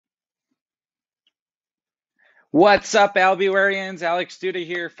What's up, Albiwarians? Alex Duda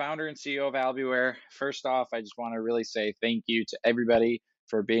here, founder and CEO of Albiware. First off, I just want to really say thank you to everybody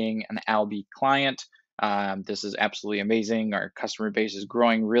for being an Albi client. This is absolutely amazing. Our customer base is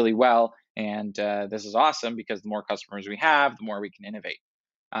growing really well, and this is awesome because the more customers we have, the more we can innovate.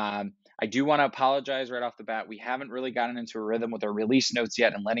 I do want to apologize right off the bat. We haven't really gotten into a rhythm with our release notes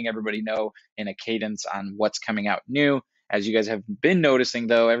yet and letting everybody know in a cadence on what's coming out new. As you guys have been noticing,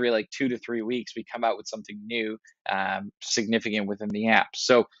 though, every like 2 to 3 weeks, we come out with something new, significant within the app.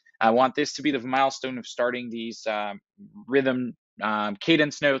 So I want this to be the milestone of starting these rhythm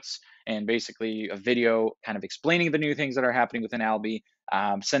cadence notes and basically a video kind of explaining the new things that are happening within Albi,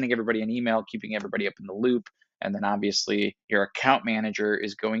 sending everybody an email, keeping everybody up in the loop. And then obviously your account manager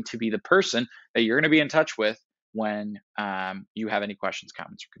is going to be the person that you're going to be in touch with when you have any questions,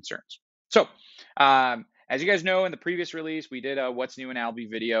 comments, or concerns. So as you guys know, in the previous release, we did a What's New in Albi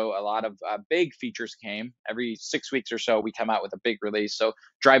video. A lot of big features came. Every 6 weeks or so, we come out with a big release. So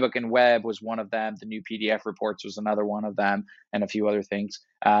Drybook and Web was one of them. The new PDF reports was another one of them, and a few other things.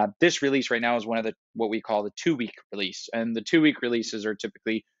 This release right now is one of the what we call the 2-week release. And the 2-week releases are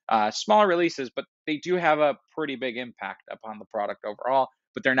typically smaller releases, but they do have a pretty big impact upon the product overall,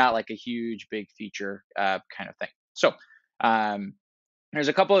 but they're not like a huge, big feature kind of thing. So there's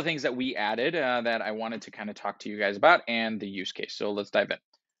a couple of things that we added that I wanted to kind of talk to you guys about and the use case. So let's dive in.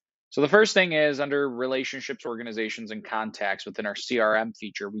 So the first thing is under relationships, organizations, and contacts within our CRM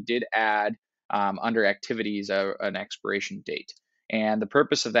feature, we did add under activities an expiration date. And the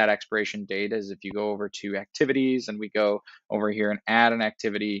purpose of that expiration date is if you go over to activities and we go over here and add an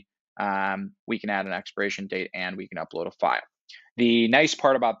activity, we can add an expiration date and we can upload a file. The nice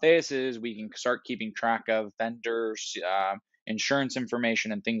part about this is we can start keeping track of vendors, insurance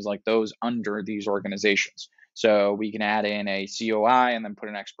information, and things like those under these organizations. So we can add in a COI and then put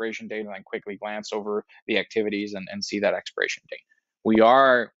an expiration date and then quickly glance over the activities and see that expiration date. We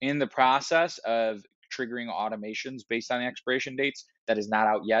are in the process of triggering automations based on the expiration dates. That is not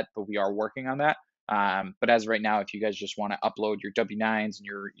out yet, but we are working on that. But as of right now, if you guys just want to upload your W-9s and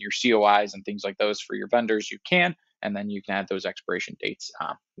your COIs and things like those for your vendors, you can, and then you can add those expiration dates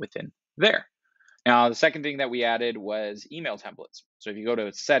within there. Now, the second thing that we added was email templates. So if you go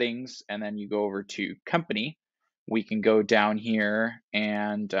to settings and then you go over to company, we can go down here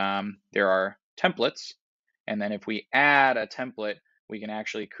and there are templates. And then if we add a template, we can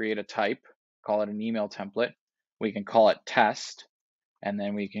actually create a type, call it an email template. We can call it test, and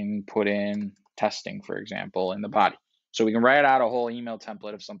then we can put in testing, for example, in the body. So we can write out a whole email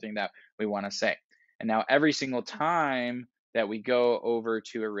template of something that we want to say. And now every single time that we go over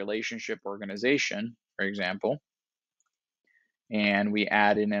to a relationship organization, for example, and we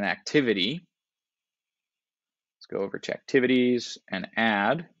add in an activity, let's go over to activities and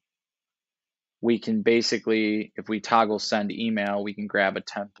add, we can basically, if we toggle send email, we can grab a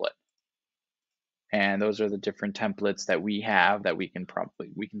template. And those are the different templates that we have that we can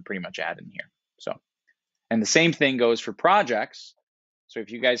pretty much add in here. So, and the same thing goes for projects. So if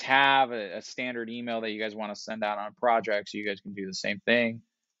you guys have a standard email that you guys want to send out on a project, so you guys can do the same thing.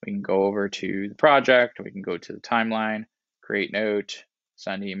 We can go over to the project, we can go to the timeline, create note,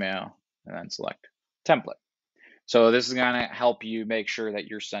 send email, and then select template. So this is going to help you make sure that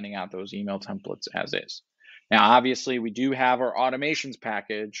you're sending out those email templates as is. Now, obviously, we do have our automations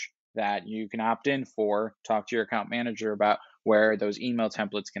package that you can opt in for, talk to your account manager about where those email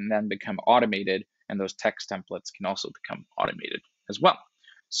templates can then become automated, and those text templates can also become automated as well.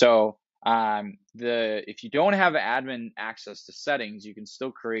 So if you don't have admin access to settings, you can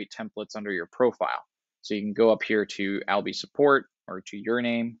still create templates under your profile. So you can go up here to Albi support or to your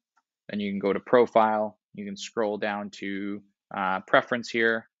name, then you can go to profile, you can scroll down to preference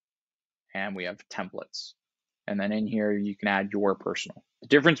here, and we have templates. And then in here, you can add your personal. The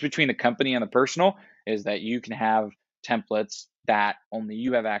difference between the company and the personal is that you can have templates that only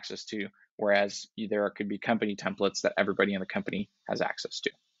you have access to, whereas there could be company templates that everybody in the company has access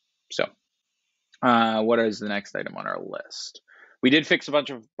to. So what is the next item on our list? We did fix a bunch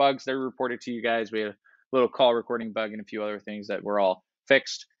of bugs that were reported to you guys. We had a little call recording bug and a few other things that were all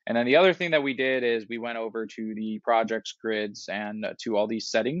fixed. And then the other thing that we did is we went over to the projects grids and to all these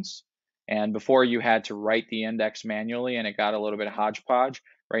settings. And before you had to write the index manually and it got a little bit hodgepodge.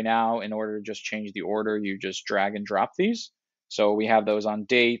 Right now, in order to just change the order, you just drag and drop these. So we have those on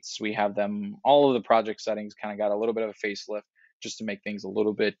dates. We have them, all of the project settings kind of got a little bit of a facelift just to make things a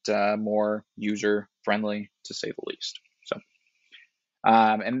little bit more user friendly, to say the least. So,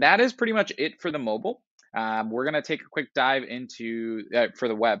 and that is pretty much it for the mobile. We're going to take a quick dive into, for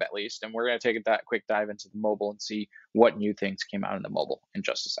the web at least, and we're going to take a quick dive into the mobile and see what new things came out in the mobile in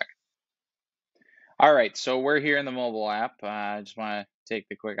just a second. All right, so we're here in the mobile app. I just want to take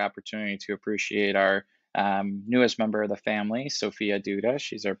the quick opportunity to appreciate our newest member of the family, Sophia Duda.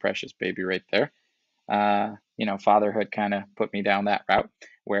 She's our precious baby right there. Fatherhood kind of put me down that route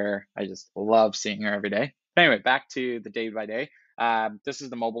where I just love seeing her every day. But anyway, back to the day by day. This is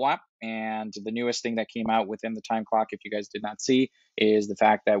the mobile app, and the newest thing that came out within the time clock, if you guys did not see, is the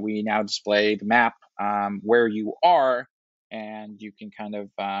fact that we now display the map where you are, and you can kind of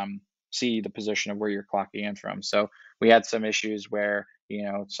see the position of where you're clocking in from. So we had some issues where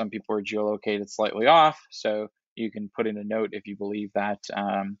some people were geolocated slightly off, so you can put in a note if you believe that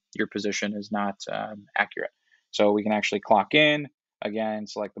your position is not accurate. So we can actually clock in, again,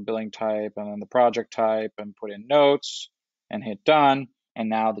 select the billing type and then the project type and put in notes and hit done. And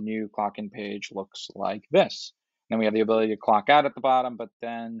now the new clock in page looks like this. Then we have the ability to clock out at the bottom, but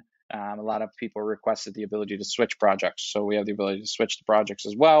then a lot of people requested the ability to switch projects. So we have the ability to switch the projects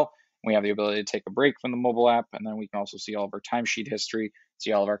as well. We have the ability to take a break from the mobile app, and then we can also see all of our timesheet history,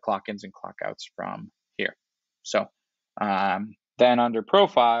 see all of our clock ins and clock outs from here. So then under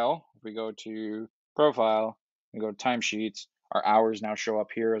profile, if we go to profile, we go to timesheets, our hours now show up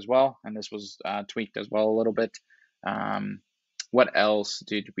here as well. And this was tweaked as well a little bit. What else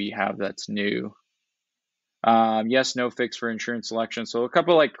did we have that's new? Yes, no fix for insurance selection. So a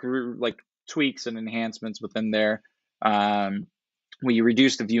couple like tweaks and enhancements within there. We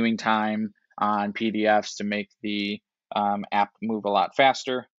reduced the viewing time on PDFs to make the app move a lot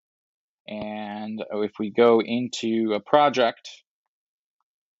faster. And if we go into a project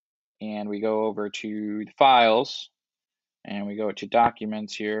and we go over to the files and we go to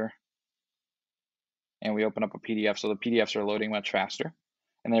documents here and we open up a PDF, so the PDFs are loading much faster.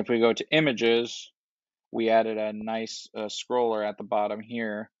 And then if we go to images, we added a nice scroller at the bottom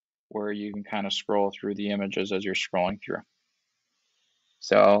here where you can kind of scroll through the images as you're scrolling through.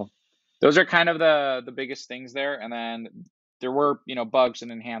 So those are kind of the biggest things there. And then there were bugs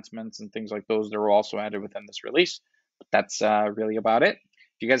and enhancements and things like those that were also added within this release. But that's really about it.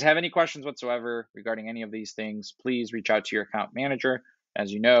 If you guys have any questions whatsoever regarding any of these things, please reach out to your account manager.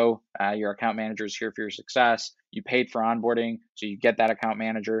 As you know, your account manager is here for your success. You paid for onboarding, so you get that account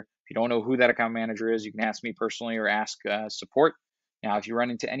manager. If you don't know who that account manager is, you can ask me personally or ask support. Now, if you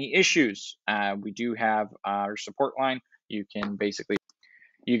run into any issues, we do have our support line. You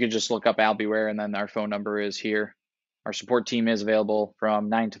can just look up Albiware, and then our phone number is here. Our support team is available from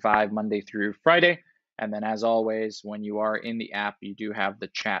 9 to 5, Monday through Friday. And then as always, when you are in the app, you do have the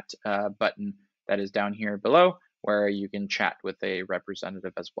chat button that is down here below where you can chat with a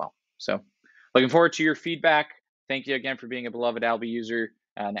representative as well. So looking forward to your feedback. Thank you again for being a beloved Albi user,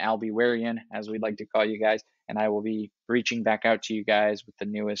 an Albiwarian, as we'd like to call you guys. And I will be reaching back out to you guys with the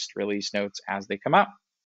newest release notes as they come out.